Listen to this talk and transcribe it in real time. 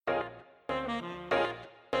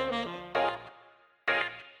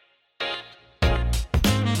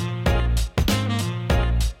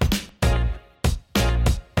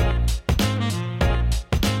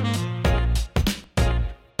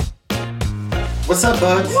What's up,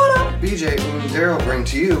 buds? What up? BJ and Daryl bring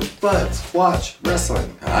to you Buds Watch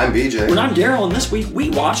Wrestling. I'm BJ. And I'm Daryl, and this week we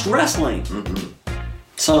watched wrestling.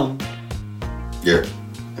 So, Yeah,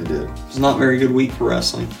 I did. it was not a very good week for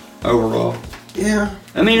wrestling overall. Yeah.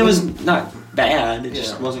 I mean, it was not bad, it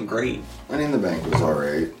just Yeah. wasn't great. Money in the Bank was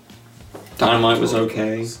alright. Dynamite was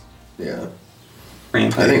okay. Yeah.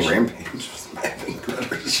 Rampage. I think Rampage was my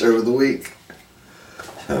better show of the week.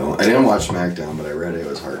 So, I didn't watch SmackDown, but I read it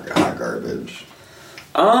was hot garbage.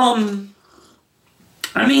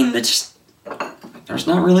 I mean, it's just, there's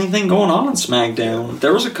not really anything going on SmackDown.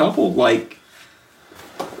 There was a couple,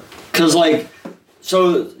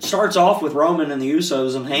 so it starts off with Roman and the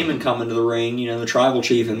Usos and Heyman coming to the ring, the tribal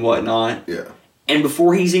chief and whatnot. Yeah. And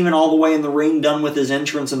before he's even all the way in the ring, done with his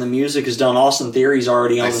entrance and the music is done, Austin Theory's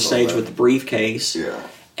already on the stage with the briefcase. Yeah.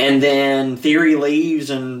 And then Theory leaves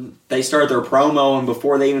and they start their promo, and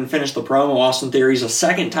before they even finish the promo, Austin Theory's a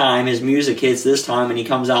second time, his music hits this time, and he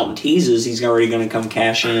comes out and teases he's already going to come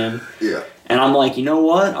cash in. Yeah. And I'm like, you know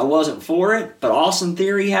what? I wasn't for it, but Austin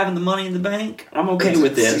Theory having the Money in the Bank, I'm okay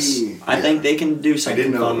with this. I think they can do something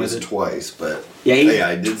fun with it. I didn't know it was twice, but... Yeah,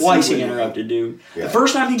 I did twice see he interrupted, dude. Yeah. The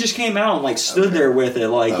first time he just came out and stood there with it,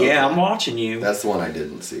 yeah, I'm watching you. That's the one I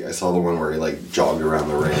didn't see. I saw the one where he jogged around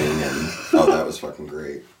the ring, and that was fucking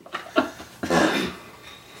great.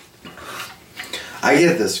 I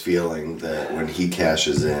get this feeling that when he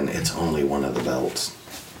cashes in, it's only one of the belts.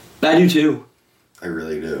 I do too. I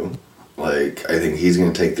really do. I think he's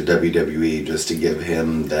going to take the WWE just to give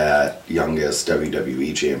him that youngest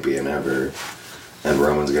WWE champion ever, and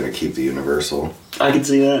Roman's going to keep the Universal. I can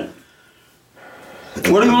see that. What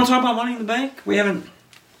do we want to talk about Money in the Bank? We haven't...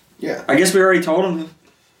 Yeah. I guess we already told him.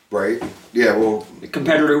 Right? Yeah, well... The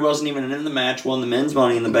competitor who wasn't even in the match won the men's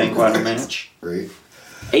Money in the Bank ladder match. Right.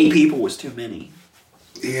 8 people was too many.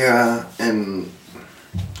 Yeah, and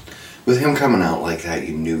with him coming out like that,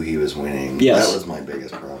 you knew he was winning. Yes. That was my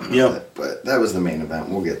biggest problem. Yep. With it. But that was the main event.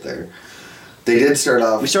 We'll get there. They did start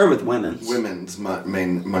off... We started with women's. Women's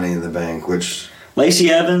main Money in the Bank, which...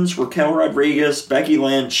 Lacey Evans, Raquel Rodriguez, Becky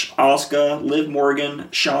Lynch, Asuka, Liv Morgan,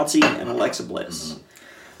 Shotzi, and Alexa Bliss. Mm-hmm.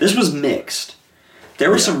 This was mixed. There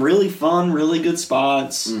were some really fun, really good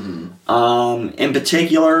spots. Mm-hmm. In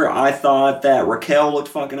particular, I thought that Raquel looked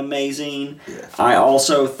fucking amazing. Yeah. I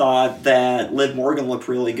also thought that Liv Morgan looked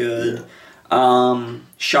really good. Yeah.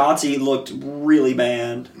 Shotzi looked really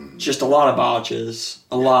bad. Mm-hmm. Just a lot of botches.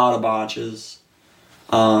 A lot of botches.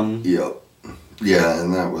 Yep. Yeah,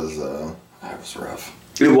 and that was rough.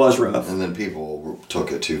 It was rough. And then people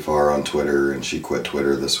took it too far on Twitter, and she quit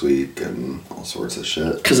Twitter this week and all sorts of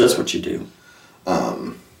shit. Because that's what you do.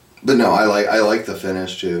 But no, I like the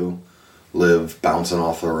finish too. Liv bouncing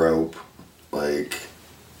off the rope,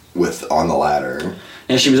 on the ladder.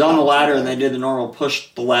 And she was on the ladder, and they did the normal push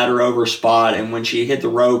the ladder over spot. And when she hit the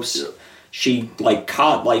ropes, she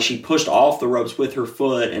she pushed off the ropes with her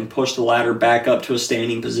foot and pushed the ladder back up to a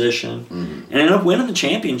standing position, and ended up winning the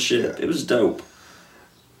championship. Yeah. It was dope.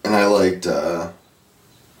 And I liked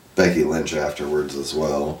Becky Lynch afterwards as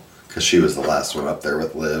well. Because she was the last one up there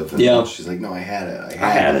with Liv. And she's like, no, I had it. I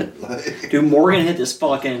had it. Dude, Morgan hit this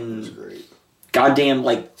fucking goddamn,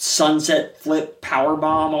 sunset flip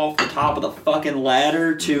powerbomb off the top of the fucking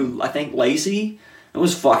ladder to, I think, Lacey. It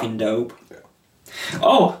was fucking dope. Yeah.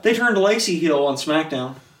 Oh, they turned Lacey heel on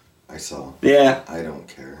SmackDown. I saw. Yeah. I don't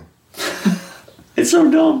care. It's so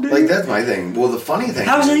dumb, dude. That's my thing. Well, the funny thing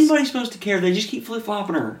How is anybody supposed to care? They just keep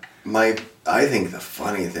flip-flopping her. I think the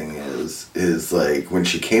funny thing is when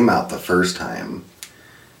she came out the first time,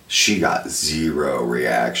 she got zero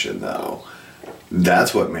reaction, though.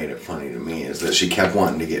 That's what made it funny to me, is that she kept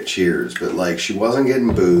wanting to get cheers, but, she wasn't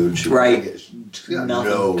getting booed. She right. She got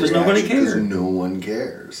nothing. No Because nobody cares. Because no one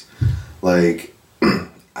cares. I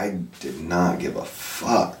did not give a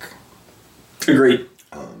fuck. Agreed.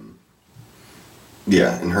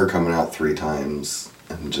 Yeah, and her coming out 3 times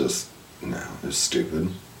and just, no, it was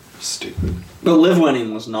stupid. Stupid. But Liv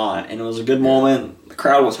winning was not, and it was a good moment. The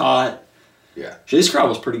crowd was hot. Yeah. This crowd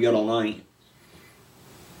was pretty good all night.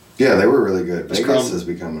 Yeah, they were really good. Vegas is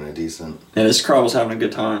becoming a decent... Yeah, this crowd was having a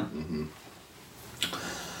good time.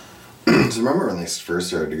 Mm-hmm. So remember when they first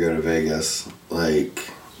started to go to Vegas,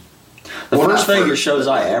 The first Vegas shows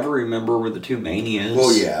I ever remember were the 2 Manias.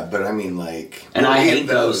 Well, yeah, but I mean, and I hate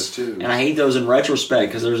those too. And I hate those in retrospect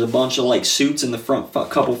because there's a bunch of suits in the front,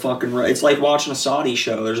 couple fucking. It's like watching a Saudi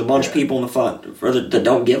show. There's a bunch of people in the front that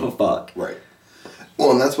don't give a fuck. Right.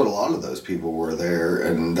 Well, and that's what a lot of those people were there,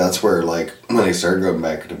 and that's where when they started going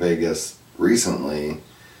back to Vegas recently,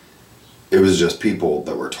 it was just people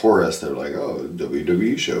that were tourists that were like, "Oh,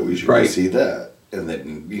 WWE show, we should go see that," and they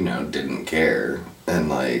didn't care, and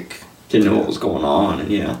didn't know what was going on,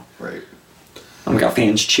 and yeah. Right. We got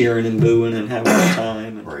fans cheering and booing and having a good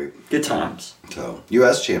time. And Right. Good times. So,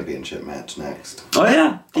 U.S. Championship match next. Oh,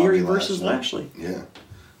 yeah. Theory Bobby versus Lashley. Yeah.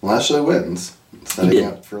 Lashley wins. Setting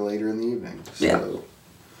up for later in the evening. So,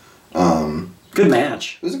 Good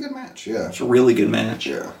match. It was a good match, yeah. It's a really good match.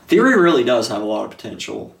 Yeah. Theory really does have a lot of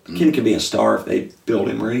potential. The kid could be a star if they build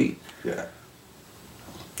him right. Yeah.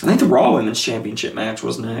 I think the Raw Women's Championship match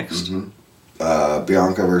was next.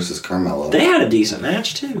 Bianca versus Carmella. They had a decent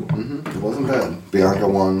match, too. It wasn't bad. Bianca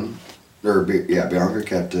won. Bianca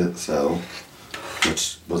kept it, so,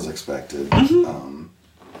 which was expected.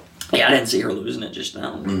 Yeah, I didn't see her losing it just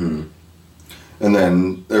now. And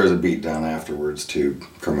then there was a beatdown afterwards, too.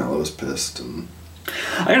 Carmella was pissed. And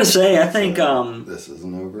I gotta say, I think, this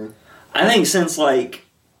isn't over. I think since, like,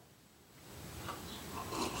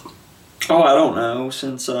 I don't know,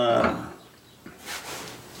 since, I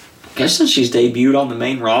guess since she's debuted on the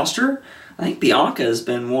main roster, I think Bianca has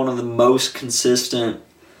been one of the most consistent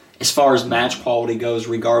as far as match quality goes,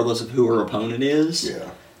 regardless of who her opponent is. Yeah.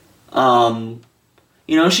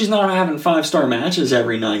 You know, she's not having 5-star matches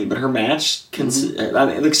every night, but her match, I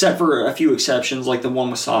mean, except for a few exceptions, like the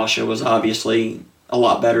one with Sasha was obviously a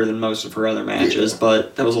lot better than most of her other matches,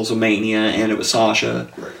 but that was also Mania, and it was Sasha.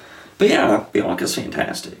 Right. But yeah, Bianca's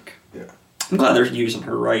fantastic. Yeah. I'm glad they're using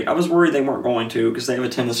her right. I was worried they weren't going to, because they have a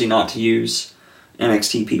tendency not to use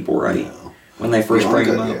NXT people right when they first bring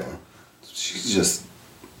them up. Yeah. She's just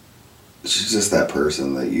that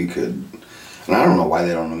person that you could, and I don't know why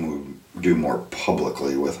they don't do more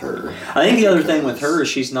publicly with her. I think the other thing with her is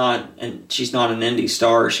she's not an indie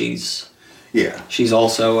star. She's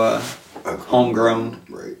also homegrown.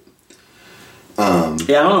 Right. Yeah, I don't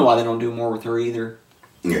know why they don't do more with her either.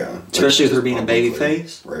 Yeah. Especially with her being a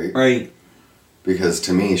babyface. Right. Right. Because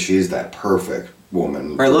to me, she's that perfect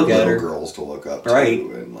woman for little at her. Girls to look up to. Right.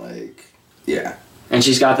 And yeah. And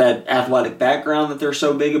she's got that athletic background that they're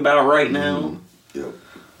so big about right now. Yep.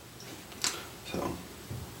 So,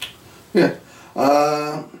 yeah.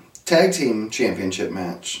 Tag team championship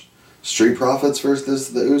match. Street Profits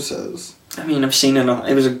versus the Usos. I mean, I've seen it.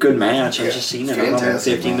 It was a good match. I've just seen it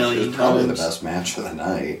 150 million times. Probably the best match of the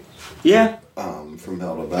night. Yeah. From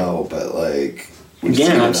bell to bell, but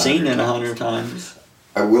again, I've seen it 100 times.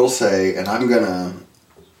 I will say, and I'm gonna,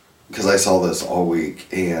 because I saw this all week,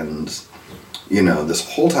 and this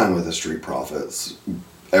whole time with the Street Profits,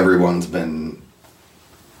 everyone's been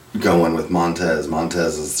going with Montez.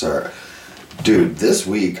 Montez is star. Dude, this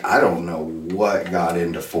week I don't know what got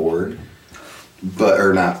into Ford,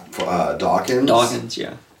 Dawkins. Dawkins,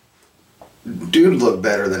 yeah. Dude looked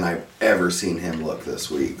better than I've ever seen him look this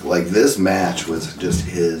week. This match was just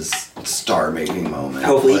his star-making moment.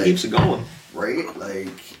 Hopefully he keeps it going. Right?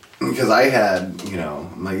 Because I had,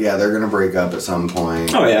 I'm like, yeah, they're going to break up at some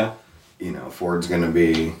point. Oh, yeah. Ford's going to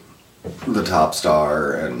be the top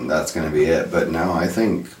star, and that's going to be it. But now I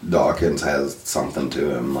think Dawkins has something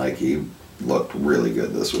to him. He looked really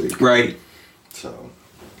good this week. Right. So,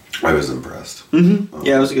 I was impressed.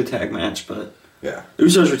 Yeah, it was a good tag match, but... Yeah.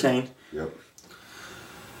 Usos retained. Yep.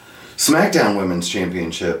 SmackDown Women's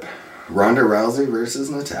Championship. Ronda Rousey versus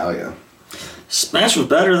Natalya. This match was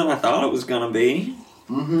better than I thought it was going to be.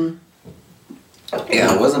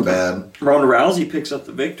 Yeah, it wasn't bad. Ronda Rousey picks up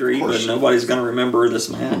the victory, but nobody's going to remember this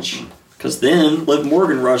match. Because then Liv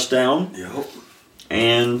Morgan rushed down. Yep.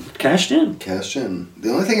 And cashed in. The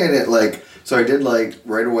only thing I did, so I did,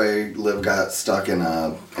 right away, Liv got stuck in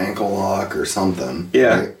a ankle lock or something.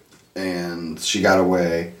 Yeah. Right? And she got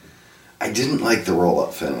away. I didn't like the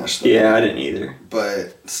roll-up finish, though. Yeah, I didn't either.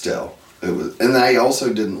 But still, it was... And I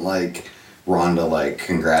also didn't like Ronda,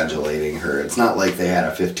 congratulating her. It's not like they had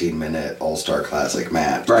a 15-minute All-Star Classic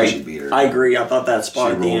match. Right. She beat her. I agree. I thought that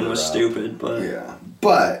spot at the end was stupid, but... Yeah.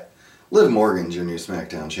 But Liv Morgan's your new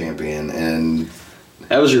SmackDown champion, and...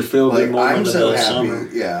 That was your feel-good moment I'm of so the happy. summer.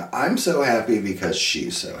 Yeah, I'm so happy because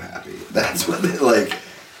she's so happy. That's what they,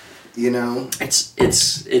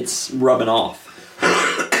 It's rubbing off.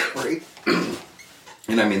 Right?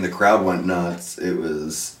 And I mean, the crowd went nuts. It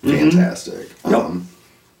was fantastic. Yep.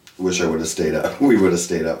 Wish I would have stayed up. We would have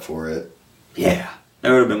stayed up for it. Yeah.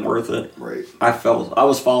 That would have been worth it. Right. I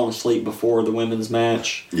was falling asleep before the women's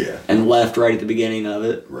match. Yeah. And left right at the beginning of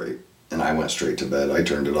it. Right. And I went straight to bed. I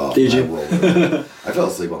turned it off. Did you? I rolled it up. I fell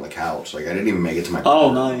asleep on the couch. I didn't even make it to my bed.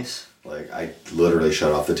 Oh, nice. I literally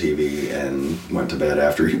shut off the TV and went to bed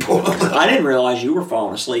after you pulled it. I didn't realize you were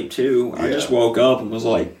falling asleep, too. Yeah. I just woke up and was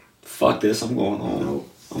like, fuck this, I'm going home. Nope.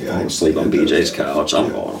 I'm falling asleep on BJ's couch. I'm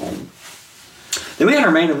going home. Then we had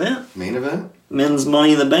our main event. Main event? Men's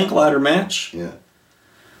Money in the Bank ladder match. Yeah.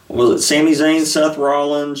 Was it Sami Zayn, Seth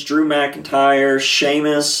Rollins, Drew McIntyre,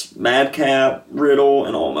 Sheamus, Madcap, Riddle,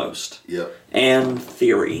 and Almost. Yep. And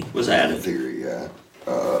Theory was added. Theory, yeah.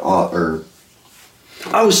 Or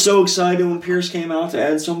I was so excited when Pierce came out to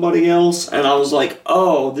add somebody else, and I was like,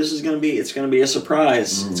 "Oh, it's gonna be a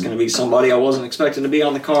surprise. It's gonna be somebody I wasn't expecting to be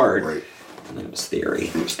on the card." Right. And it was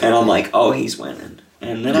Theory, and I'm like, "Oh, he's winning."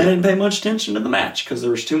 And then I didn't pay much attention to the match because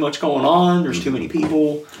there was too much going on. There's too many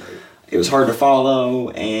people. Right. It was hard to follow,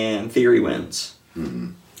 and Theory wins.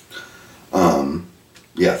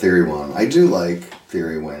 Yeah, Theory won. I do like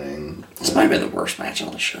Theory winning. This might have been the worst match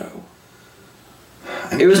on the show.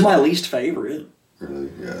 It was my least favorite. Really,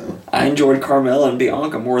 yeah. I enjoyed Carmella and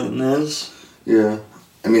Bianca more than this. Yeah.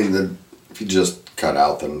 I mean, if you just cut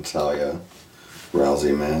out the Natalya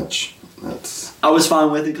Rousey match, that's... I was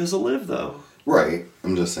fine with it because of Liv, though. Right.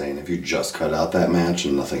 I'm just saying, if you just cut out that match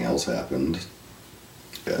and nothing else happened...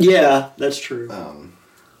 Yeah, that's true.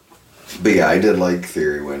 But yeah, I did like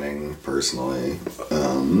Theory winning, personally.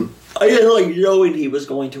 I didn't like knowing he was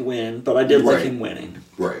going to win, but I did like him winning.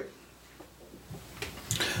 Right.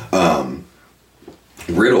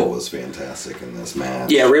 Riddle was fantastic in this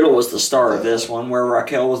match. Yeah, Riddle was the star of this one, where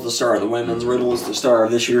Raquel was the star of the women's. Riddle was the star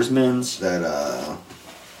of this year's men's. That,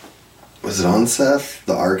 was it on Seth?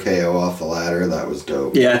 The RKO off the ladder? That was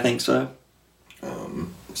dope. Yeah, I think so.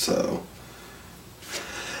 So...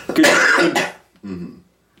 Good.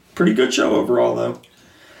 Pretty good show overall, though.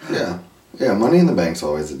 Yeah. Yeah, Money in the Bank's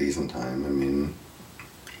always a decent time. I mean...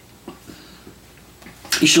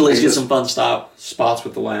 You should at least get some fun spots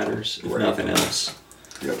with the ladders, if nothing else.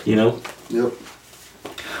 Yep. You know? Yep.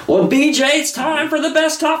 Well, BJ, it's time for the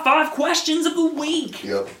best top 5 questions of the week.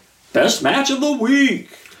 Yep. Best match of the week.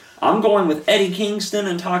 I'm going with Eddie Kingston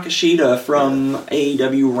and Takeshita from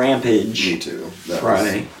AEW Rampage. Me too.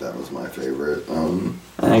 Friday. That was my favorite.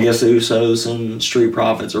 I guess the Usos and Street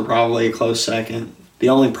Profits are probably a close second. The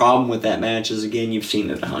only problem with that match is, again, you've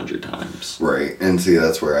seen it 100 times. Right. And see,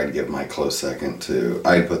 that's where I'd give my close second to...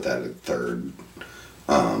 I'd put that at third.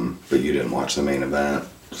 But you didn't watch the main event.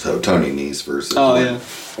 So Tony Nese versus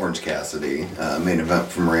Orange Cassidy. Main event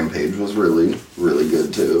from Rampage was really, really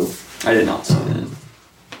good too. I did not see that.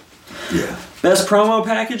 Yeah. Best promo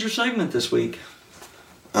package or segment this week?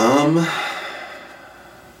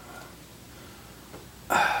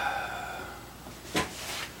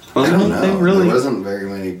 Wasn't anything really. There wasn't very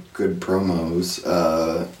many good promos.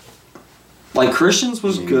 Like Christian's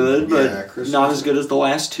was good, but not as good as the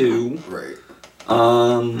last two. Right.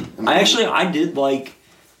 I did like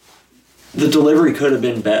the delivery could have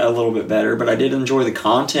been a little bit better, but I did enjoy the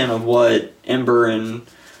content of what Ember and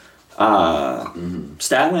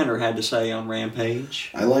Statlander had to say on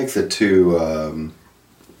Rampage. I like the two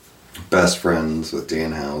best friends with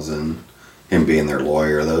Danhausen, him being their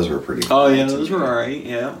lawyer. Those were pretty cool. Oh yeah, those were alright,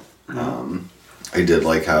 yeah. I did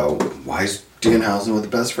like why is Danhausen with the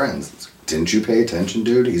best friends? Didn't you pay attention,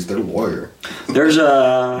 dude? He's their lawyer. There's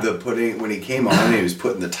when he came on and he was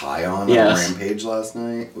putting the tie on Rampage last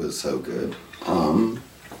night was so good. I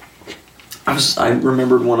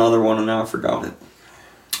remembered one other one and now I forgot it.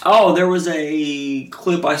 Oh, there was a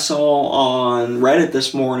clip I saw on Reddit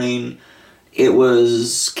this morning. It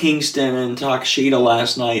was Kingston and Takeshita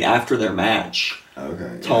last night after their match.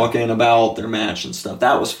 Okay. Talking about their match and stuff.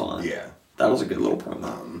 That was fun. Yeah. That was a good little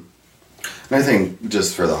promo. And I think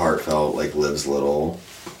just for the heartfelt, Liv's little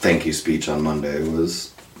thank you speech on Monday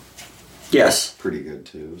was pretty good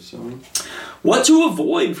too. So, what to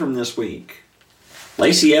avoid from this week?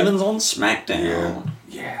 Lacey Evans on SmackDown.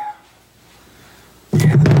 Yeah,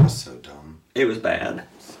 that was so dumb. It was bad.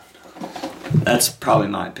 That's probably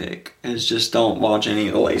my pick. Is just don't watch any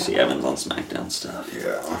of the Lacey Evans on SmackDown stuff.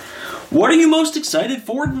 Yeah. What are you most excited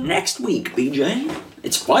for next week, BJ?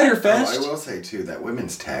 It's Fyter Fest. Oh, I will say too that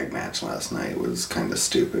women's tag match last night was kind of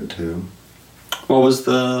stupid too. What was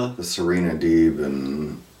the Serena Deeb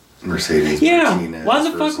and Mercedes? Yeah. Martinez Why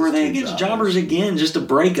the fuck were they against jobbers again just to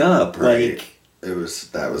break up? Right. That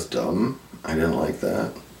was dumb. I didn't like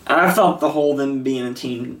that. I thought the whole them being a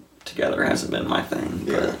team together hasn't been my thing.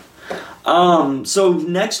 Yeah. So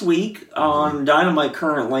next week on Dynamite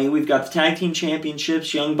currently, we've got the Tag Team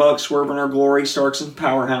Championships, Young Bucks, Swerve in Our Glory, Starks and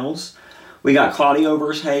Powerhouse. We got Claudio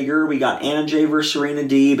versus Hager, we got Anna Jay versus Serena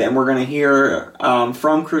Deeb, and we're going to hear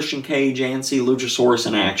from Christian Cage and see Luchasaurus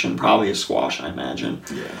in action, probably a squash, I imagine.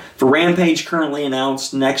 Yeah. For Rampage, currently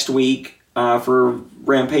announced next week, for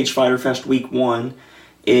Rampage Fyter Fest Week 1,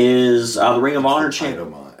 is the Ring of Honor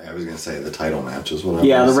champion. I was going to say the title match is what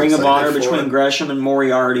the Ring of Honor between Gresham and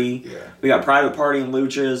Moriarty. Yeah. We got Private Party and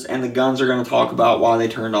Luchas, and the Guns are going to talk about why they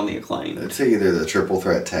turned on the Acclaimed. I'd say either the Triple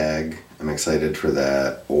Threat Tag, I'm excited for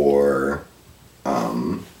that, or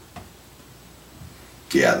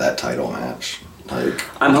Yeah, that title match. Like,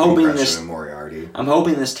 I'm hoping Gresham this. and Moriarty. I'm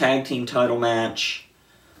hoping this tag team title match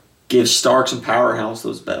gives Starks and Powerhouse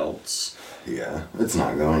those belts. Yeah, it's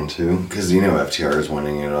not going to, because you know FTR is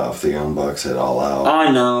winning it off the Young Bucks at All Out.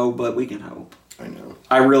 I know, but we can hope. I know.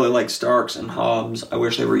 I really like Starks and Hobbs. I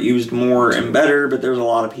wish they were used more and better, but there's a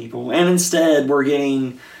lot of people. And instead, we're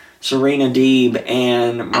getting Serena Deeb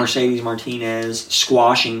and Mercedes Martinez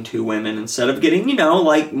squashing two women instead of getting,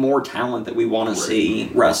 like more talent that we want to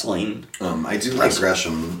see wrestling. I do like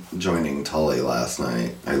Gresham joining Tully last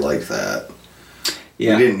night. I like that.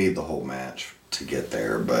 Yeah. We didn't need the whole match to get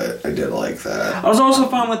there, but I did like that. I was also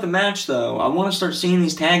fine with the match, though. I want to start seeing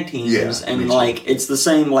these tag teams, Yeah, and it's the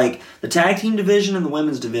same, the tag team division and the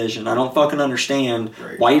women's division. I don't fucking understand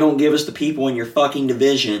why you don't give us the people in your fucking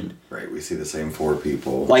division. Right, we see the same four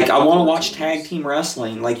people. I want to watch tag team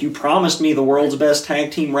wrestling. You promised me the world's best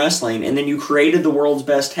tag team wrestling, and then you created the world's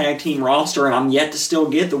best tag team roster, and I'm yet to still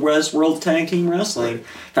get the world's tag team wrestling.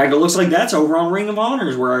 In fact, it looks like that's over on Ring of Honor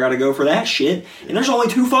is where I gotta go for that shit. And there's only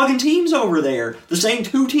 2 fucking teams over there. The same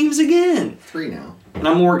 2 teams again. 3 now. And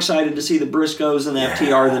I'm more excited to see the Briscoes and the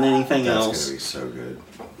FTR than anything else. That's gonna be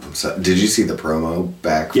so good. Did you see the promo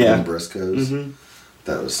back from the Briscoes? Mm-hmm.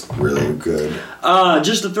 That was really good.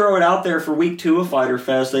 Just to throw it out there for week 2 of Fyter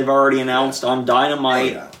Fest, they've already announced on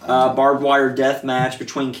Dynamite barbed wire death match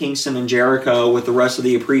between Kingston and Jericho with the rest of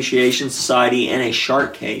the Appreciation Society in a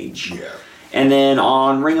shark cage. Yeah. And then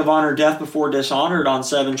on Ring of Honor Death Before Dishonored on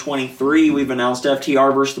 7/23, we've announced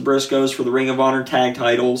FTR versus the Briscoes for the Ring of Honor tag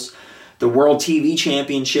titles. The World TV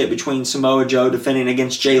Championship between Samoa Joe defending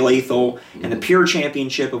against Jay Lethal, and the Pure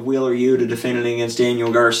Championship of Wheeler Yuta defending against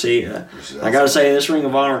Daniel Garcia. I gotta say, this Ring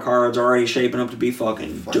of Honor card's already shaping up to be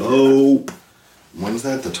fucking dope. When's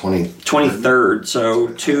that? The 23rd, so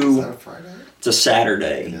Is that a Friday? It's a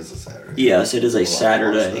Saturday. It is a Saturday. Yes, it is a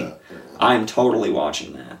Saturday. Yeah. I'm totally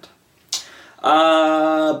watching that.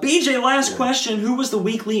 BJ, last question. Who was the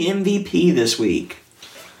weekly MVP this week?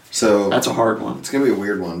 So that's a hard one. It's going to be a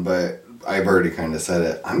weird one, but I've already kind of said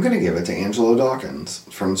it. I'm going to give it to Angelo Dawkins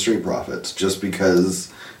from Street Profits just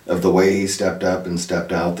because of the way he stepped up and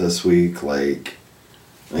stepped out this week. Like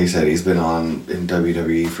I said, he's been on in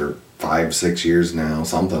WWE for 5-6 years now,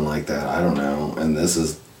 something like that. I don't know. And this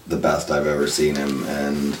is the best I've ever seen him.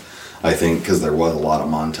 And I think because there was a lot of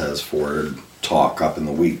Montez Ford talk up in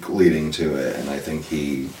the week leading to it, and I think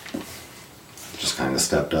he just kind of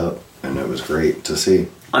stepped up, and it was great to see.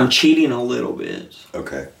 I'm cheating a little bit.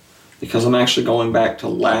 Okay. Because I'm actually going back to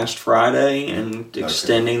last Friday and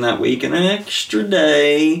extending that week an extra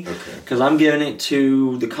day. Okay. Because I'm giving it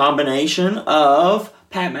to the combination of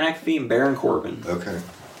Pat McAfee and Baron Corbin. Okay.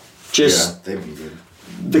 Just they've been good.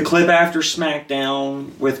 The clip after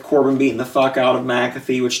SmackDown with Corbin beating the fuck out of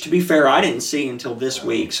McAfee, which to be fair, I didn't see until this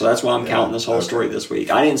week, so that's why I'm counting this whole story this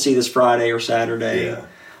week. I didn't see this Friday or Saturday. Yeah.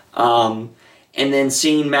 And then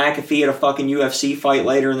seeing McAfee at a fucking UFC fight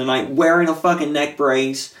later in the night wearing a fucking neck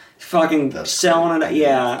brace, fucking selling it.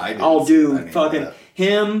 Yeah, I'll do fucking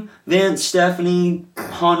him, Vince, Stephanie,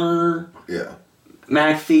 Hunter. Yeah.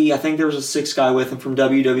 McAfee, I think there was a 6th guy with him from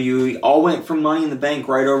WWE, all went from Money in the Bank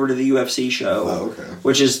right over to the UFC show. Oh, okay.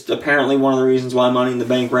 Which is apparently one of the reasons why Money in the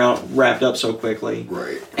Bank wrapped up so quickly.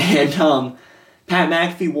 Right. And Pat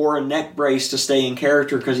McAfee wore a neck brace to stay in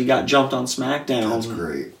character because he got jumped on SmackDown. That's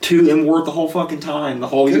great. And wore it the whole fucking time, the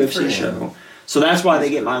whole Good UFC show. So that's why they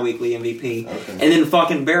get my weekly MVP. Okay. And then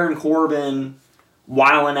fucking Baron Corbin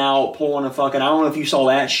wilding out, pulling a fucking, I don't know if you saw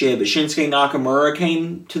that shit, but Shinsuke Nakamura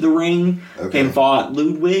came to the ring and fought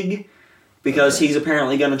Ludwig because he's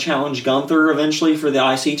apparently going to challenge Gunther eventually for the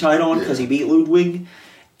IC title because he beat Ludwig.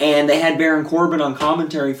 And they had Baron Corbin on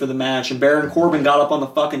commentary for the match, and Baron Corbin got up on the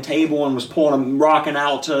fucking table and was pulling him, rocking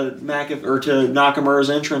out to Nakamura's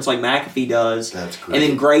entrance like McAfee does. That's great. And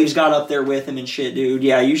then Graves got up there with him and shit, dude.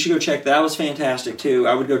 Yeah, you should go check that. That was fantastic too.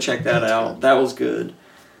 I would go check that out. That was good.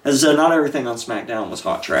 As I said, not everything on SmackDown was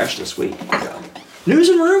hot trash this week. Yeah. News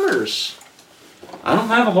and rumors. I don't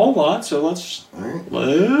have a whole lot, so let's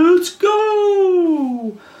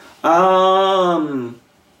go.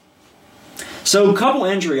 So a couple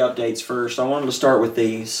injury updates first. I wanted to start with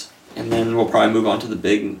these, and then we'll probably move on to the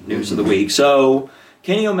big news of the week. So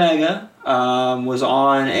Kenny Omega was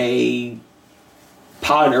on a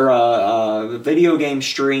video game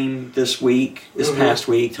stream this past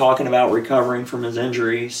week, talking about recovering from his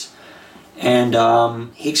injuries. And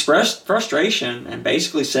he expressed frustration and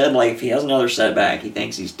basically said, like, if he has another setback, he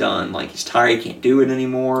thinks he's done. Like, he's tired, he can't do it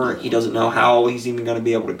anymore. He doesn't know how he's even going to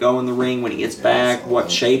be able to go in the ring when he gets back, what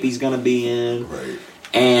shape he's going to be in. Right.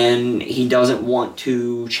 And he doesn't want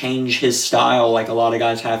to change his style like a lot of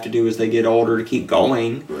guys have to do as they get older to keep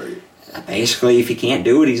going. Right. basically, if he can't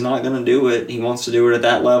do it, he's not going to do it. He wants to do it at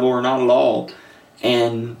that level or not at all.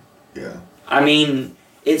 And, yeah. I mean,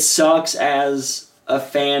 it sucks as a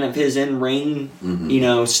fan of his in-ring,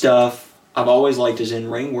 stuff. I've always liked his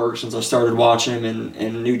in-ring work since I started watching him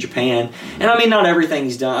in New Japan. And I mean, not everything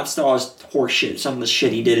he's done. I've still always horse shit, some of the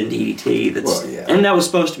shit he did in DDT. And that was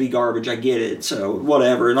supposed to be garbage. I get it. So,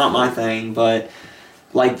 whatever. Not my thing. But,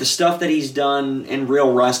 like, the stuff that he's done in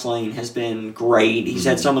real wrestling has been great. He's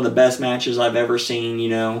had some of the best matches I've ever seen,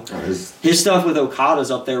 His stuff with Okada's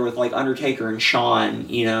up there with, like, Undertaker and Shawn,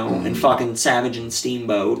 and fucking Savage and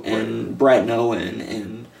Steamboat and Bret and Owen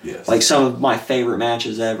and, like, some of my favorite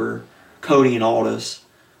matches ever. Cody and Aldis,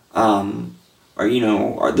 are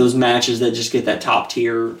those matches that just get that top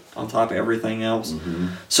tier on top of everything else.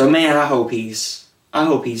 So man, I hope he's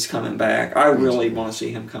coming back. I really want to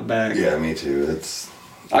see him come back. Yeah, me too.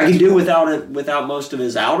 I could do without most of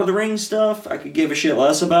his out of the ring stuff. I could give a shit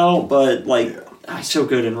less about, but he's so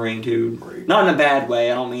good in ring, dude. Right. Not in a bad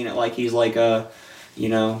way. I don't mean it like he's like a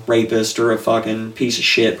rapist or a fucking piece of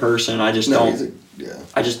shit person. I just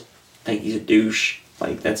I just think he's a douche.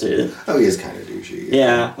 Like, that's it. Oh, he is kind of douchey.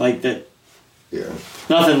 Yeah, like that. Yeah.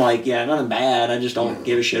 Nothing bad. I just don't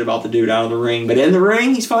give a shit about the dude out of the ring. But in the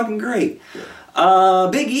ring, he's fucking great. Yeah.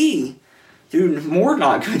 Big E. Dude, more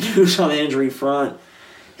not good news on the injury front.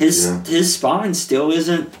 His spine still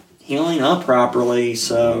isn't healing up properly,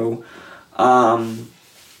 so...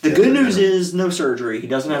 The good news is no surgery. He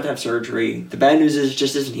doesn't have to have surgery. The bad news is it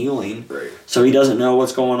just isn't healing. Right. So he doesn't know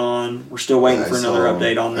what's going on. We're still waiting for another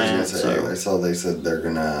update on that. I saw they said they're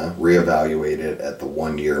going to reevaluate it at the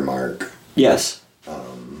 1 year mark. Yes.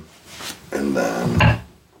 And then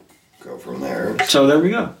go from there. So there we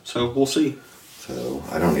go. So we'll see. So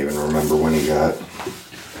I don't even remember when he got...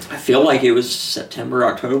 I feel like it was September,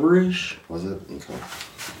 October-ish. Was it? Okay.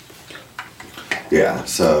 Yeah,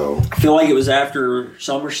 so... I feel like it was after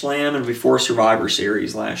SummerSlam and before Survivor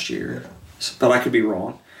Series last year. But I could be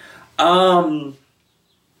wrong. So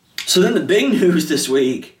then the big news this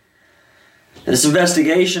week, this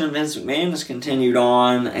investigation of Vince McMahon has continued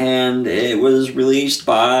on, and it was released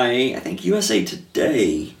by, I think, USA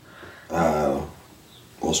Today. Wall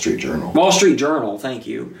Street Journal. Wall Street Journal, thank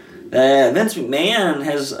you. Vince McMahon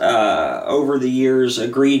has, over the years,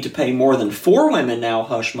 agreed to pay more than 4 women now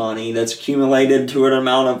hush money that's accumulated to an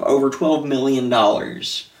amount of over $12 million.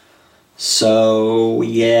 So,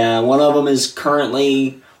 yeah, one of them is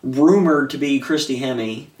currently rumored to be Christy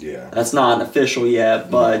Hemme. Yeah. That's not official yet,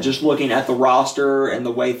 but just looking at the roster and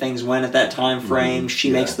the way things went at that time frame, she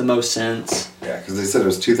makes the most sense. Yeah, because they said it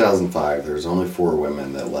was 2005. There was only 4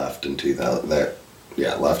 women that left in 2000.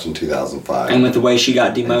 Left in 2005. And with the way she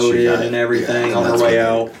got demoted and everything on her way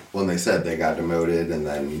out. When they said they got demoted and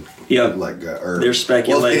then... there's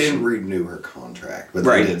speculation. Well, they didn't renew her contract, but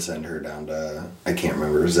they did send her down to... I can't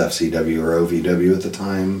remember, it was FCW or OVW at the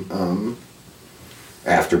time,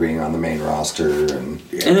 after being on the main roster. And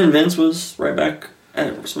then Vince was right back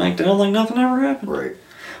at SmackDown like nothing ever happened. Right.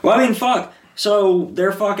 Well, I mean, fuck. So,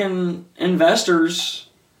 their fucking investors...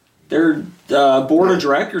 Their board of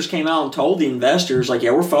directors came out and told the investors, like,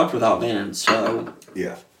 yeah, we're fucked without Vince, so...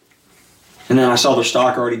 Yeah. And then I saw their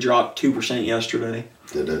stock already dropped 2% yesterday.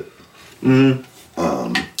 Did it? Mm-hmm.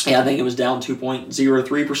 Yeah, I think it was down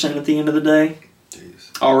 2.03% at the end of the day.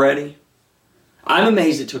 Jeez. Already. I'm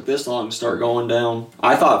amazed it took this long to start going down.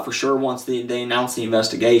 I thought for sure once they announced the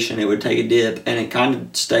investigation, it would take a dip, and it kind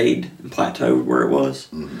of stayed and plateaued where it was.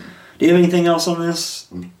 Mm-hmm. Do you have anything else on this?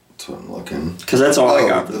 That's what I'm looking. Because that's all I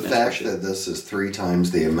got for the fact that this is 3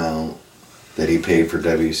 times the amount that he paid for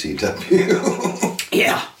WCW.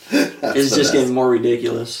 Yeah. It's just getting more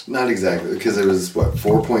ridiculous. Not exactly, because it was,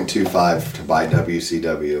 $4.25 to buy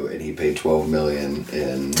WCW, and he paid $12 million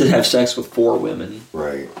to have sex with 4 women.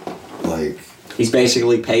 Right. He's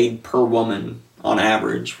basically paid per woman on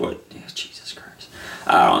average. Jesus Christ.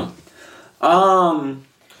 I don't know.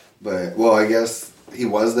 But, I guess he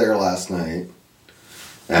was there last night.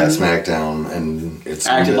 At SmackDown, and it's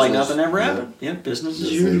acted like nothing ever happened. Yeah, business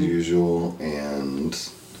as usual, and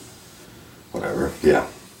whatever. Yeah.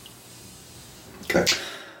 Okay.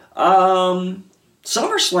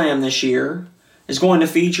 SummerSlam this year is going to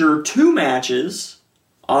feature 2 matches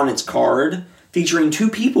on its card, featuring 2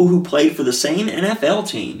 people who played for the same NFL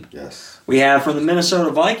team. Yes. We have from the Minnesota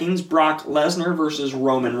Vikings, Brock Lesnar versus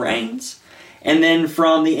Roman Reigns, and then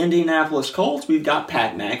from the Indianapolis Colts, we've got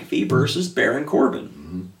Pat McAfee versus Baron Corbin.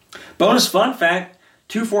 Bonus fun fact,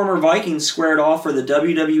 2 former Vikings squared off for the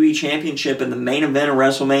WWE Championship in the main event of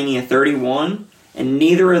WrestleMania 31, and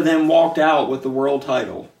neither of them walked out with the world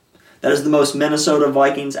title. That is the most Minnesota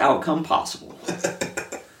Vikings outcome possible.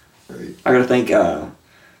 Right. I gotta thank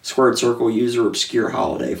Squared Circle user obscure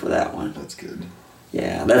holiday for that one. That's good.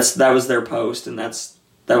 Yeah, that was their post, and that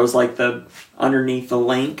was like the underneath the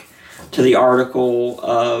link to the article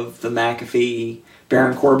of the McAfee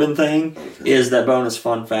Baron Corbin thing is that bonus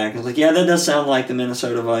fun fact. I was like, yeah, that does sound like the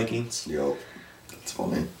Minnesota Vikings. Yep, that's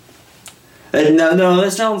funny. No,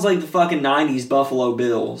 that sounds like the fucking 90s Buffalo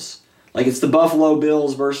Bills. Like, it's the Buffalo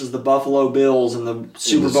Bills versus the Buffalo Bills in the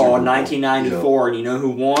Super Bowl in 1994, and you know who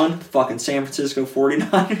won? The fucking San Francisco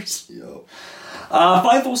 49ers. Yep.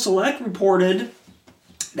 Fightful Select reported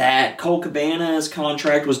that Colt Cabana's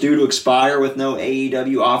contract was due to expire with no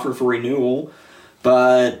AEW offer for renewal,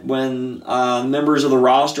 but when members of the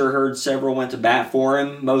roster heard several went to bat for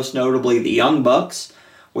him, most notably the Young Bucks,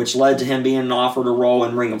 which led to him being offered a role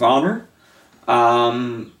in Ring of Honor.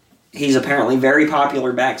 He's apparently very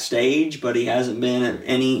popular backstage, but he hasn't been at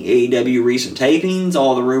any AEW recent tapings.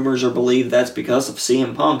 All the rumors are believed that's because of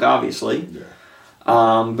CM Punk, obviously. Yeah.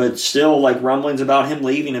 But still, like, rumblings about him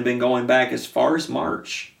leaving have been going back as far as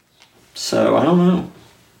March. So, I don't know.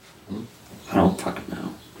 I don't fucking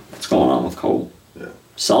know what's going on with Cole. Yeah.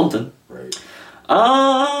 Something. Right.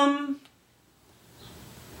 Oh,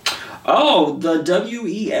 the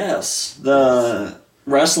WES, the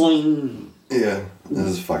wrestling... Yeah, this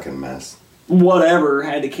is a fucking mess. Whatever,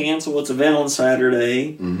 had to cancel its event on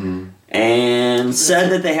Saturday. Mm-hmm. And said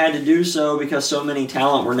that they had to do so because so many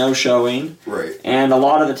talent were no-showing. Right. And a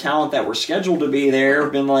lot of the talent that were scheduled to be there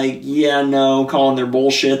have been like, yeah, no, calling their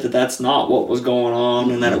bullshit that that's not what was going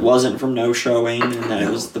on and that it wasn't from no-showing and that it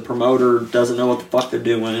was the promoter doesn't know what the fuck they're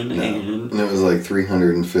doing. No. And it was like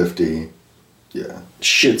 350. Yeah.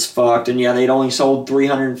 Shit's fucked. And yeah, they'd only sold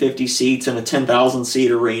 350 seats in a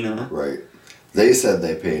 10,000-seat arena. Right. They said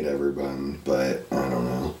they paid everyone, but I don't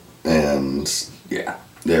know. And yeah,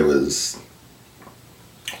 it was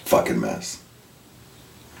a fucking mess.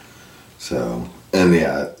 So, and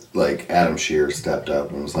yeah, like Adam Shearer stepped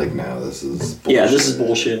up and was like, no, this is bullshit. Yeah, this is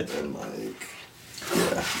bullshit. And like,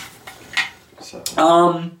 yeah.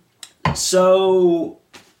 So,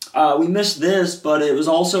 we missed this, but it was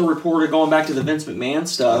also reported, going back to the Vince McMahon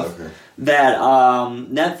stuff, that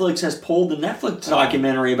Netflix has pulled the Netflix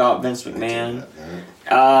documentary about Vince McMahon,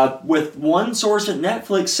 with one source at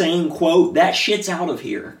Netflix saying, quote, that shit's out of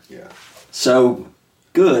here. Yeah. So,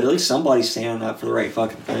 good. At least somebody's standing up for the right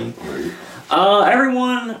fucking thing. Right.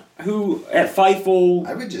 Everyone who, at Fightful...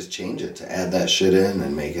 I would just change it to add that shit in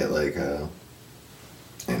and make it like a...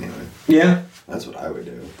 Anyway. Yeah. That's what I would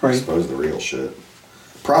do. Right. Expose the real shit.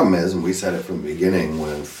 Problem is, and we said it from the beginning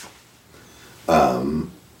with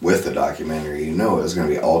the documentary, you know it was going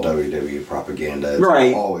to be all WWE propaganda. It's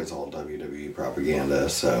right. always all WWE propaganda,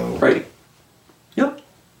 so... Right. Yep.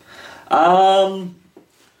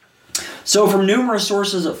 So from numerous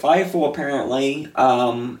sources at Fightful, apparently,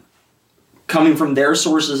 coming from their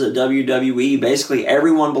sources at WWE, basically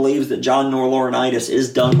everyone believes that John Laurinaitis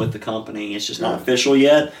is done with the company. It's just not official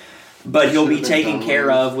yet. But he'll be taken care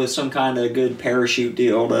of with some kind of good parachute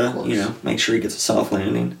deal to, make sure he gets a soft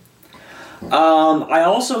landing. I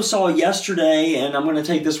also saw yesterday, and I'm going to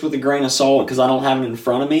take this with a grain of salt because I don't have it in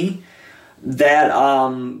front of me, that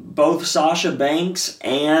both Sasha Banks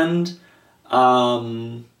and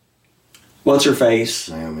what's-her-face?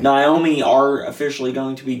 Naomi are officially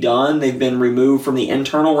going to be done. They've been removed from the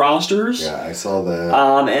internal rosters. Yeah, I saw that.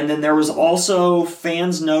 And then there was also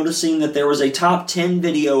fans noticing that there was a top 10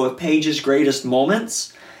 video of Paige's greatest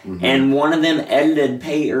moments, and one of them edited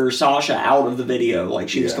Sasha out of the video. Like,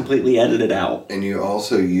 she was completely edited out. And you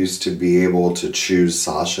also used to be able to choose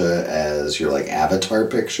Sasha as your, like, avatar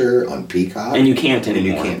picture on Peacock. And you can't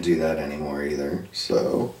anymore. And you can't do that anymore either.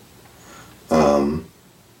 So,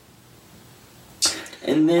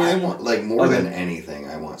 and then I want, like, more than anything,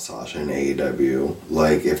 I want Sasha in AEW.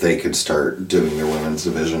 Like, if they could start doing their women's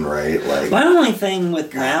division right, like... My only thing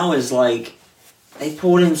with now is, like, they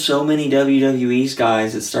pulled in so many WWE's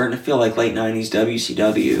guys, it's starting to feel like late 90s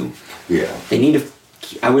WCW. Yeah. They need to...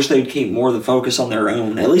 I wish they'd keep more of the focus on their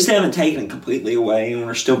own. At least they haven't taken it completely away, and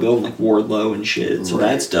we're still building, like, Wardlow and shit, so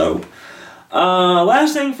that's dope.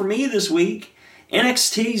 Last thing for me this week...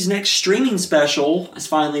 NXT's next streaming special has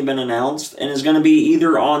finally been announced and is going to be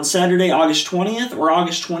either on Saturday, August 20th or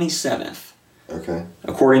August 27th. Okay.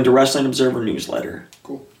 According to Wrestling Observer Newsletter.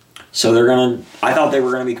 Cool. So they're going to... I thought they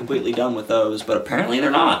were going to be completely done with those, but apparently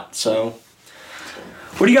they're not. So,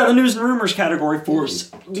 what do you got in the news and rumors category for us,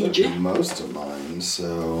 BJ? Most of mine,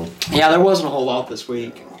 so... Yeah, there wasn't a whole lot this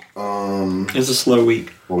week. It was a slow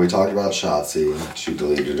week. Well, we talked about Shotzi. She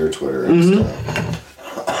deleted her Twitter and stuff.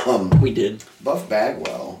 We did. Buff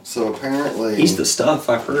Bagwell. So apparently... He's the stuff,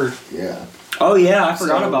 I've heard. Yeah. Oh, yeah, I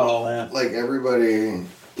forgot about all that. Like, everybody...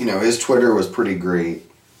 his Twitter was pretty great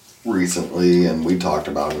recently, and we talked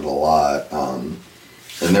about it a lot.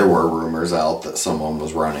 And there were rumors out that someone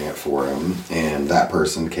was running it for him, and that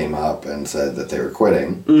person came up and said that they were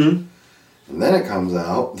quitting. Mm-hmm. And then it comes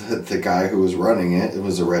out that the guy who was running it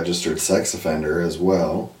was a registered sex offender as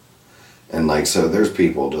well. And, like, so there's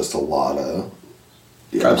people just a lot of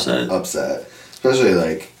upset. Especially,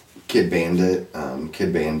 like, Kid Bandit.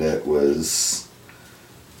 Kid Bandit was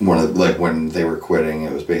one of, like, when they were quitting,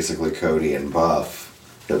 it was basically Cody and Buff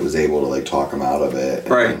that was able to, like, talk him out of it.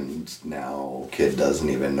 Right. And now Kid doesn't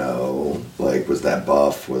even know, like, was that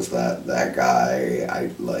Buff? Was that guy?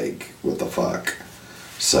 What the fuck?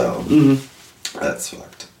 So, that's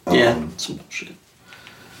fucked. Yeah, some bullshit.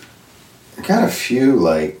 I got a few,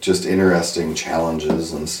 like, just interesting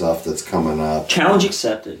challenges and stuff that's coming up. Challenge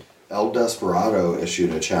accepted. El Desperado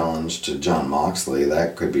issued a challenge to Jon Moxley.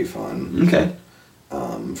 That could be fun. Okay.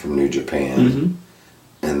 From New Japan. Mm-hmm.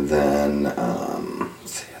 And then,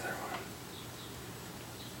 what's the other one?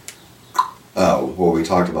 Oh, well, we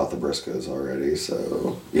talked about the Briscoes already,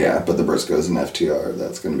 so, yeah, but the Briscoes and FTR,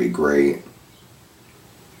 that's going to be great.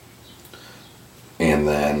 And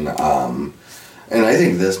then, and I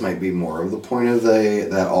think this might be more of the point of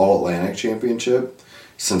that All-Atlantic Championship,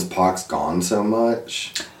 since Pac's gone so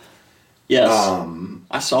much. Yes,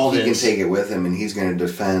 I saw this. He can take it with him, and he's going to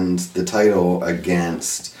defend the title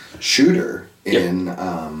against Shooter in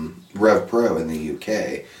Rev Pro in the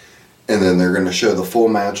UK. And then they're going to show the full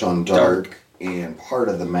match on Dark, and part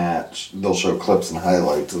of the match, they'll show clips and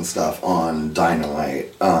highlights and stuff on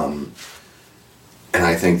Dynamite. And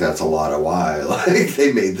I think that's a lot of why, like,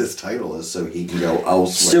 they made this title is so he can go elsewhere.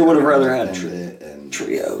 Still would have rather had and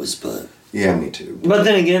trios, but... Yeah, me too. But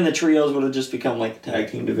then again, the trios would have just become like the tag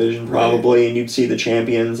team division probably, and you'd see the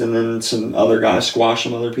champions and then some other guys squash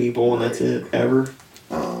some other people, and that's it, ever.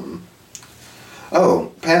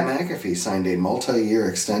 Oh, Pat McAfee signed a multi-year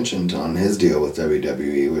extension on his deal with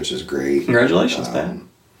WWE, which is great. Congratulations, Pat.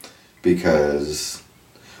 Because...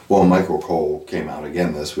 Well, Michael Cole came out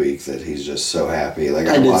again this week that he's just so happy. Like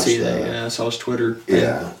I did see that. Yeah, I saw his Twitter thing.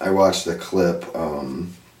 Yeah, I watched the clip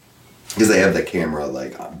because they have the camera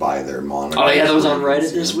like by their monitor. Oh yeah, that was on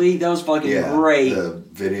Reddit this week. That was fucking great. The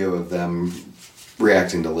video of them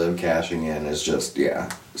reacting to Liv cashing in is just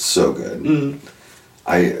so good. Mm-hmm.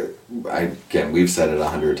 Again, we've said it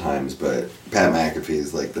 100 times, but Pat McAfee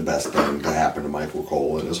is like the best thing to happen to Michael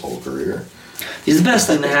Cole in his whole career. He's the best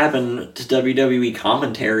thing to happen to WWE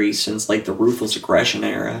commentary since, like, the Ruthless Aggression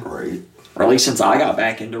era. Right. Or at least since I got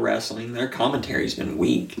back into wrestling. Their commentary's been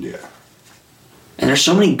weak. Yeah. And there's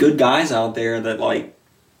so many good guys out there that, like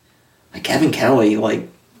Kevin Kelly, like...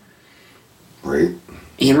 Right.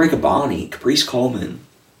 Ian Riccaboni, Caprice Coleman.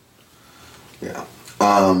 Yeah.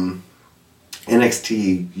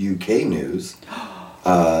 NXT UK news.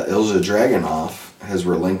 Ilja Dragunov has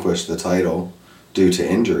relinquished the title due to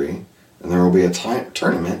injury. And there will be a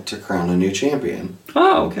tournament to crown a new champion.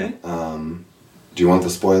 Oh, okay. Do you want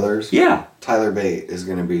the spoilers? Yeah. Tyler Bate is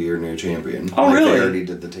going to be your new champion. Oh, really? They already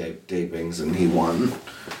did the tapings, and he won.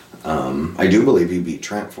 I do believe he beat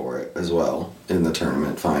Trent for it as well in the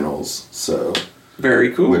tournament finals. So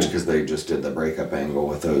very cool. Because they just did the breakup angle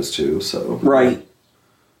with those two. So right.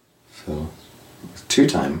 So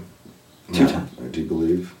two-time. Two-time. I do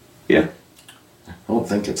believe. Yeah. I don't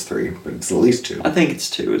think it's 3, but it's at least 2. I think it's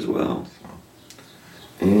 2 as well.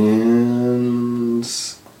 And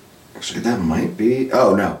actually, that might be.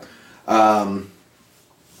 Oh no,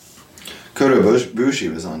 Kota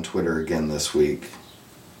Ibushi was on Twitter again this week,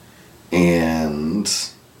 and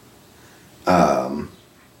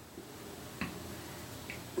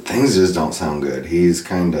things just don't sound good. He's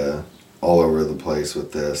kind of all over the place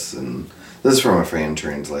with this, and this is from a fan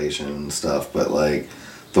translation and stuff. But like,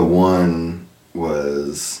 the one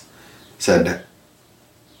said,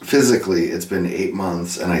 physically, it's been 8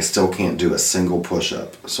 months and I still can't do a single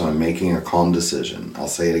push-up, so I'm making a calm decision. I'll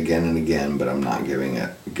say it again and again, but I'm not giving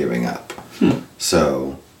up.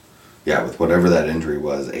 So, yeah, with whatever that injury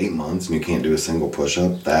was, 8 months and you can't do a single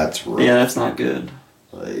push-up, that's rough. Yeah, that's not good.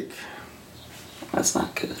 Like, that's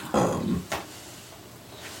not good.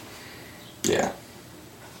 Yeah.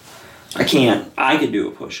 I could do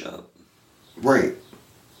a push-up. Right.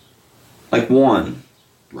 Like one.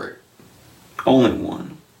 Right. Only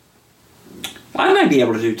one. I might be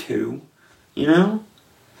able to do 2, you know?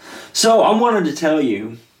 So I wanted to tell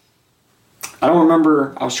you, I don't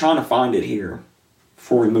remember, I was trying to find it here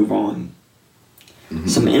before we move on. Mm-hmm.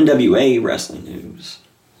 Some NWA wrestling news.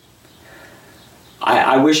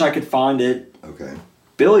 I wish I could find it. Okay.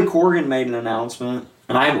 Billy Corgan made an announcement,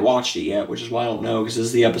 and I haven't watched it yet, which is why I don't know, because this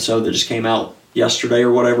is the episode that just came out yesterday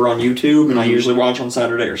or whatever on YouTube, and I usually watch on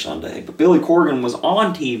Saturday or Sunday. But Billy Corgan was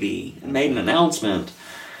on TV and made an announcement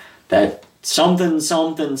that something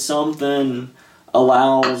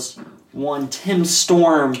allows one Tim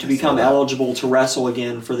Storm to become eligible to wrestle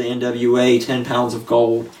again for the NWA 10 pounds of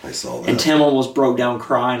gold. I saw that. And Tim almost broke down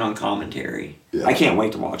crying on commentary. Yeah. I can't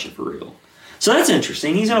wait to watch it for real. So that's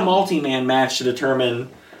interesting. He's in a multi-man match to determine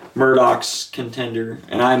Murdoch's contender.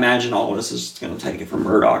 And I imagine all this is going to take it from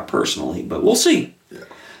Murdoch personally, but we'll see. Yeah.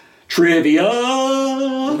 Trivia.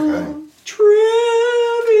 Okay. Trivia.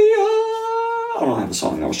 I don't have a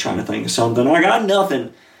song. I was trying to think of something. I got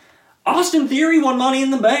nothing. Austin Theory won Money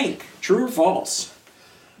in the Bank. True or false?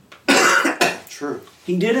 True.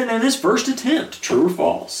 He did it in his first attempt. True or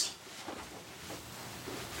false?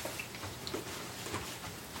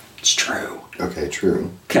 It's true. Okay,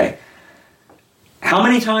 true. Okay. How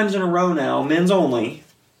many times in a row now, men's only,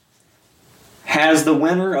 has the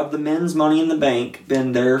winner of the men's Money in the Bank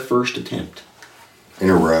been their first attempt? In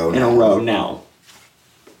a row. In a row now.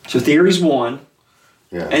 So Theory's one.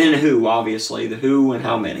 Yeah. And then who, obviously. The who and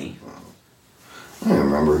how many. I don't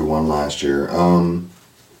remember who won last year. I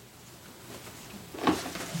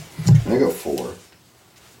go 4.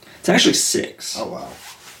 It's actually 6. Oh, wow.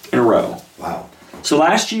 In a row. Wow. So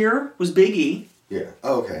last year was Big E. Yeah.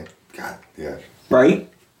 Oh, okay. God, yeah. Right?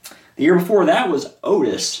 The year before that was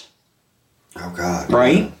Otis. Oh, God.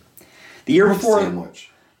 Right? Yeah. The year before...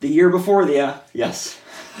 Sandwich. The year before the... yes.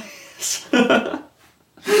 The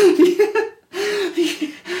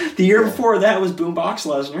year before that was Boombox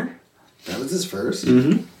Lesnar. That was his first?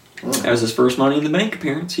 Mm-hmm. Oh. That was his first Money in the Bank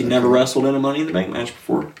appearance. He'd never wrestled in a Money in the Bank match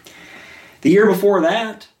before. The year before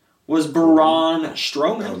that was Braun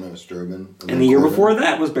Strowman. Oh, no, Strowman. And the year before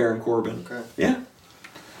that was Baron Corbin. Okay. Yeah.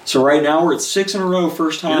 So right now we're at 6 in a row,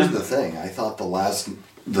 first time. Here's the thing. I thought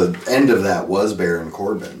the end of that was Baron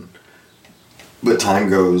Corbin. But time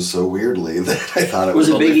goes so weirdly that I thought it was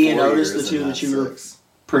it only Big E and 4 Otis, years the two and that not you were 6.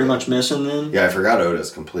 pretty much missing then? Yeah, I forgot Otis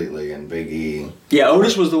completely and Big E. Yeah,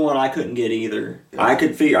 Otis was the one I couldn't get either. Yeah. I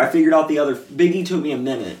figured out the other. Big E took me a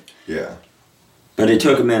minute. Yeah. But it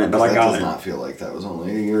took a minute, but I got That it. does not feel like that was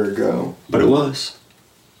only a year ago. But it was.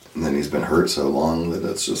 And then he's been hurt so long that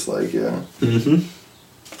it's just like, yeah. Mm-hmm.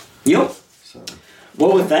 Yep. So.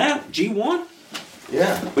 Well, with that, G1.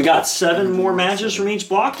 Yeah. We got 7 more matches from each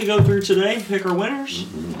block to go through today. Pick our winners.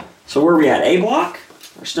 Mm-hmm. So where are we at? A block?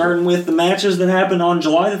 We're starting with the matches that happened on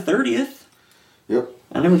July the 30th. Yep.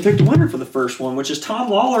 I never picked a winner for the first one, which is Tom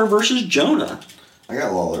Lawler versus Jonah. I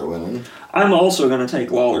got Lawler winning. I'm also going to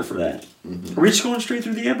take Lawler for that. Mm-hmm. Are we just going straight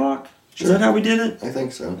through the A block? Sure. Is that how we did it? I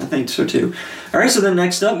think so. I think so too. All right, so then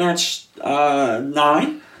next up, match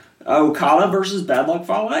 9, Okada versus Bad Luck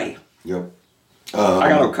Fale. Yep. I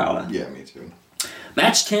got Okada. Yeah, me too.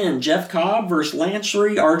 Match 10, Jeff Cobb versus Lance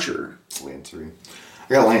Archer. Lance 3.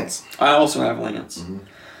 I got Lance. I also have Lance.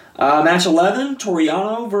 Mm-hmm. Match 11,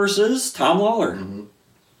 Toriano versus Tom Lawler. Mm-hmm.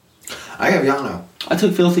 I have Yano. I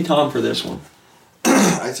took Filthy Tom for this one.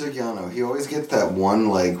 I took Yano. He always gets that one,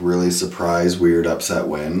 like, really surprise, weird, upset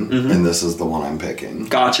win, and this is the one I'm picking.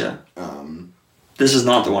 Gotcha. This is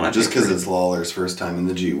not the one I Just picked. because it's Lawler's first time in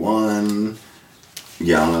the G1,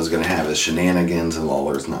 Yano's going to have his shenanigans, and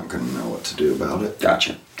Lawler's not going to know what to do about it.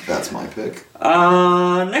 Gotcha. That's my pick.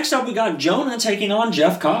 Next up, we got Jonah taking on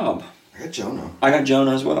Jeff Cobb. I got Jonah. I got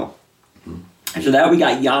Jonah as well. After that, we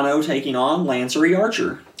got Yano taking on Lancery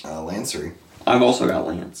Archer. Lancery. I've also got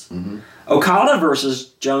Lance. Mm-hmm. Okada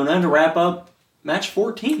versus Jonah to wrap up match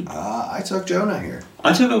 14. I took Jonah here.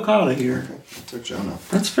 I took Okada here. Okay, I took Jonah.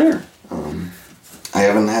 That's fair. I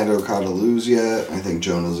haven't had Okada lose yet. I think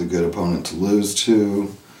Jonah's a good opponent to lose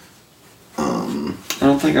to. I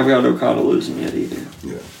don't think I've got Okada losing yet either.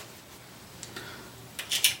 Yeah.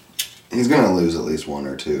 He's going to lose at least 1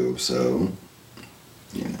 or 2, so,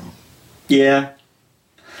 you know. Yeah.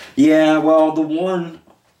 Yeah, well, the one...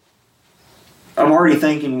 I'm already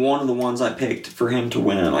thinking one of the ones I picked for him to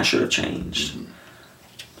win, I should have changed. Mm-hmm.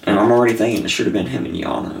 And I'm already thinking it should have been him and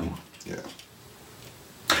Yano. Yeah.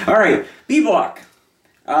 All right, B block.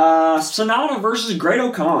 Sonata versus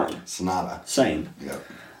Great-O-Khan. Sonata. Same.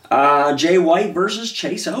 Yep. Jay White versus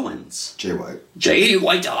Chase Owens. Jay White. Jay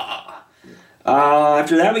White.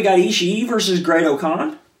 After that, we got Ishii versus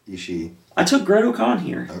Great-O-Khan. Ishii. I took Great-O-Khan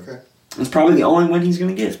here. Okay. It's probably the only win he's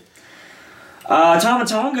going to get. Tama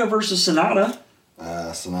Tonga versus Sonata.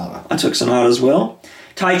 Sonata. I took Sonata as well.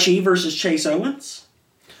 Tai Chi versus Chase Owens.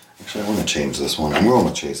 Actually, I want to change this one. I'm going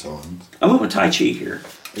with Chase Owens. I went with Tai Chi here.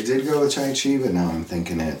 I did go with Tai Chi, but now I'm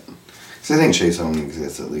thinking it. Because I think Chase Owens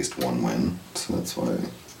gets at least 1 win. So that's why.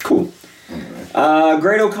 Cool. Anyway.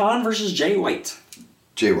 Great-O-Khan versus Jay White.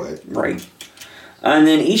 Jay White. Right. And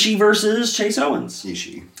then Ishii versus Chase Owens.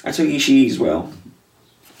 Ishii. I took Ishii as well.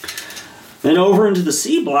 Then over into the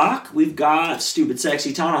C block, we've got Stupid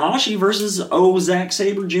Sexy Tanahashi versus Zack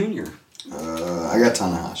Sabre Jr. I got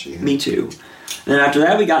Tanahashi. Me too. Then after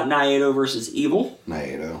that, we got Naito versus Evil.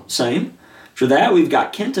 Naito. Same. After that, we've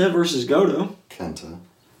got Kenta versus Goto. Kenta.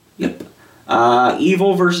 Yep.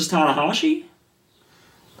 Evil versus Tanahashi.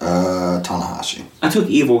 Tanahashi. I took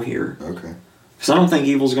Evil here. Okay. Because I don't think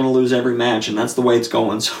Evil's going to lose every match, and that's the way it's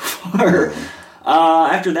going so far.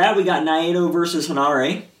 After that, we got Naito versus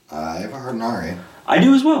Hanare. I have a Hanare. I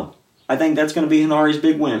do as well. I think that's going to be Hanare's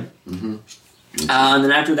big win. Mm-hmm. And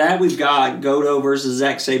then after that, we've got Goto versus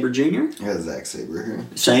Zack Sabre Jr. I got Zack Sabre here.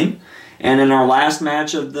 Same. And in our last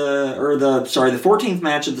match of the 14th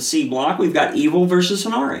match of the C block, we've got Evil versus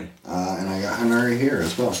Hanare. And I got Hanare here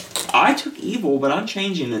as well. I took Evil, but I'm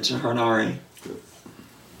changing it to Hanare.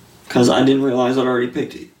 Because I didn't realize I'd already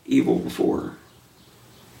picked Evil before.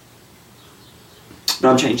 But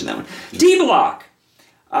I'm changing that one. D block.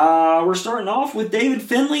 We're starting off with David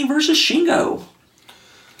Finlay versus Shingo.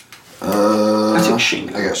 I took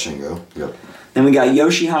Shingo. I got Shingo. Yep. Then we got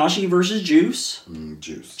Yoshihashi versus Juice.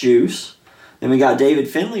 Juice. Then we got David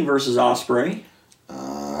Finlay versus Ospreay.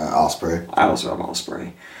 Ospreay. I also have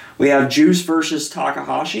Ospreay. We have Juice versus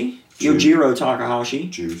Takahashi. Yojiro Takahashi.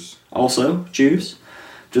 Juice. Also, Juice.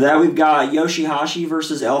 After that, we've got Yoshihashi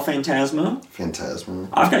versus El Phantasmo. Phantasmo.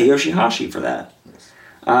 I've got Yoshihashi for that. Nice.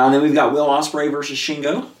 Then we've got Will Ospreay versus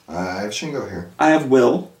Shingo. I have Shingo here. I have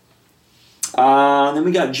Will. Then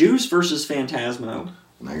we got Juice versus Phantasmo.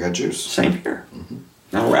 And I got Juice. Same here. Mm-hmm.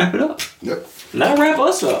 That'll wrap it up. Yep. And that'll wrap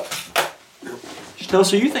us up. Just tell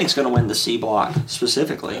us who you think's going to win the C block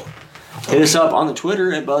specifically. Hit us up on the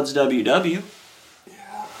Twitter at BudsWW.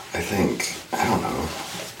 I don't know.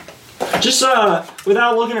 Just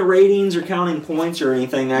without looking at ratings or counting points or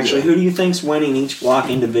anything, actually, who do you think's winning each block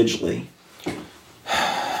individually?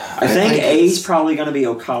 I think A's probably going to be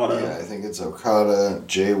Okada. Yeah, I think it's Okada,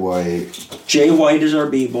 Jay White. Jay White is our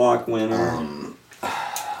B block winner.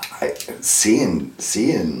 C's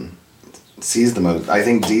the most. I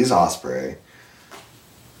think D's Ospreay,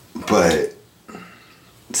 but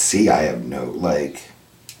C I have no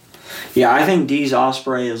Yeah, I think D's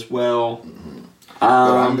Ospreay as well. Mm-hmm. But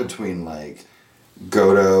I'm between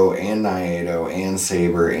Goto and Naito and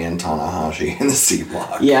Sabre and Tanahashi in the C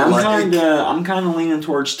block. Yeah, I'm kind of leaning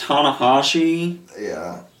towards Tanahashi.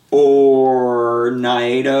 Yeah. Or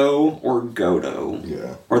Naito or Goto.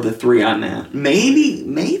 Yeah. Or the three I'm at.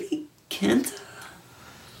 Maybe Kenta.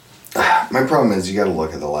 My problem is you got to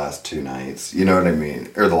look at the last two nights. You know what I mean?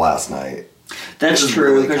 Or the last night. That's It's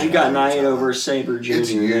true, really because you got kinda Naito versus Sabre Jr.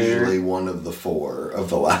 It's usually there. one of the four of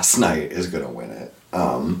the last night is going to win it.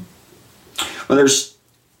 Well,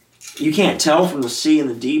 you can't tell from the C and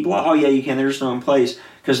the D block. Oh, yeah, you can. There's no in place.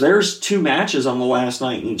 Because there's two matches on the last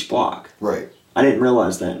night in each block. Right. I didn't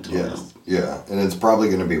realize that until now. Yeah, and it's probably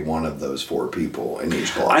going to be one of those four people in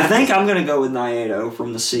each block. I think I'm going to go with Naito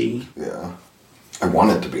from the C. Yeah. I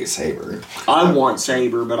want it to be Sabre. I want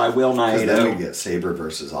Sabre, but I will Because then we Naito. get Sabre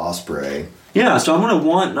versus Ospreay. Yeah, so I'm going to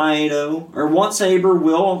want Naito, or want Sabre,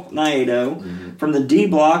 will Naito. Mm-hmm. From the D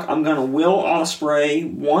block, I'm going to will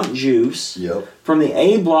Ospreay, want Juice. Yep. From the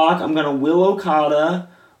A block, I'm going to will Okada,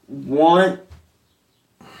 want...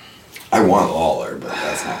 I want Lawler, but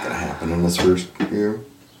that's not going to happen in this first year.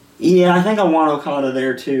 Yeah, I think I want Okada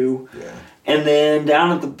there too. Yeah. And then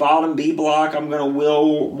down at the bottom B block, I'm going to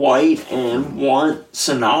will White and want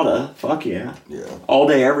Sonata. Fuck yeah. Yeah. All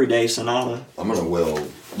day, every day, Sonata. I'm going to will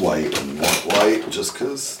White and want White just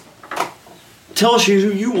because. Tell us who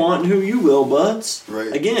you want and who you will, buds.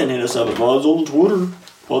 Right. Again, hit us up at Buds on Twitter.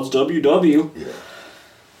 BudsWW. Yeah.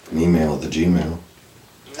 An email at the Gmail.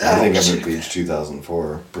 I think I'm at page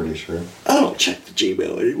 2004, pretty sure. I don't check the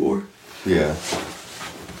Gmail anymore. Yeah.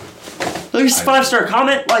 Leave us a 5-star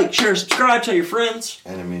comment, like, share, subscribe, tell your friends,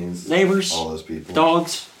 Enemies. neighbors, All those people.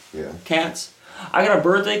 dogs, Yeah. cats. I got a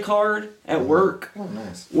birthday card at work Oh,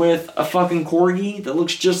 nice. with a fucking corgi that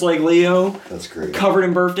looks just like Leo, That's great. covered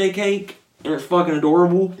in birthday cake, and it's fucking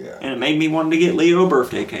adorable. Yeah. And it made me want to get Leo a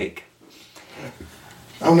birthday cake.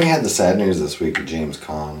 I only had the sad news this week of James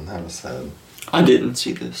Caan. That was sad. I didn't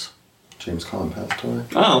see this. James Caan passed away.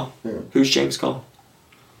 Oh. Yeah. Who's James Caan?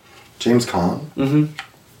 James Caan? Mm-hmm.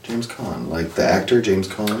 James Caan. Like the actor James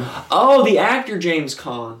Caan? Oh, the actor James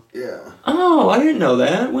Caan. Yeah. Oh, I didn't know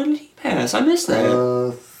that. When did he pass? I missed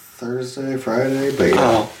that. Thursday, Friday. But yeah.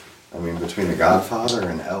 Oh. I mean, between The Godfather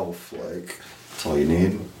and Elf, that's all you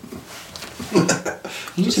need.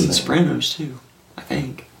 He was Just in The saying. Sopranos, too. I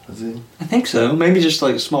think. Was he? I think so. Maybe just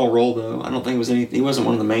like a small role, though. I don't think it was he wasn't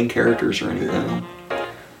one of the main characters or anything.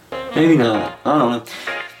 Maybe not. I don't know.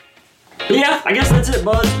 But yeah, I guess that's it,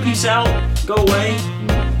 buds. Peace out. Go away.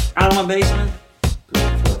 Out of my basement.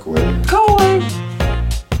 Fuck away. Go away.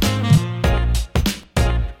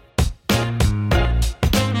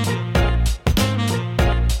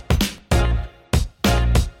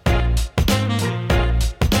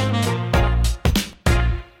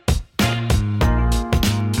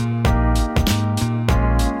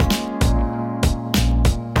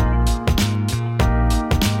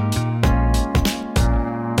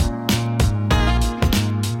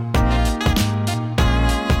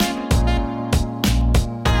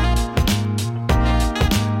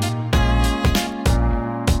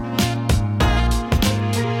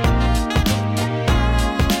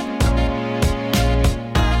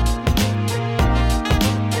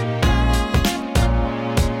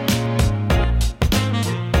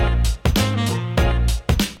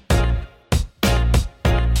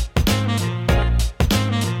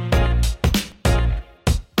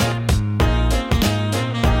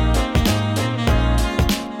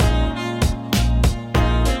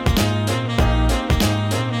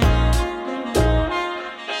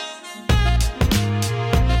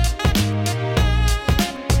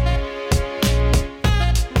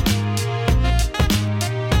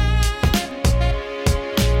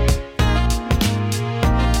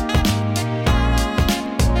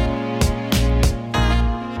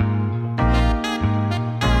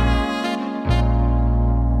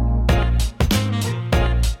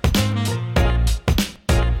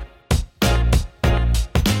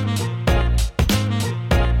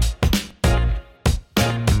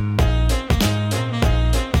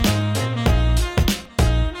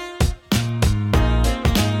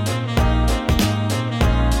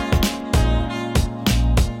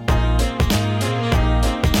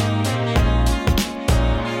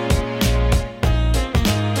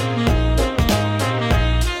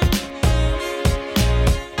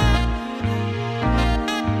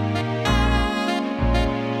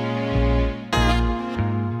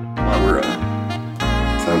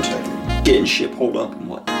 Getting shit pulled up and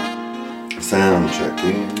what? Sound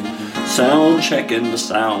checking. Sound checking the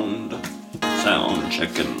sound. Sound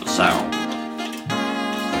checking the sound.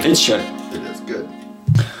 It's check. It is good.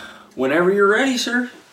 Whenever you're ready, sir.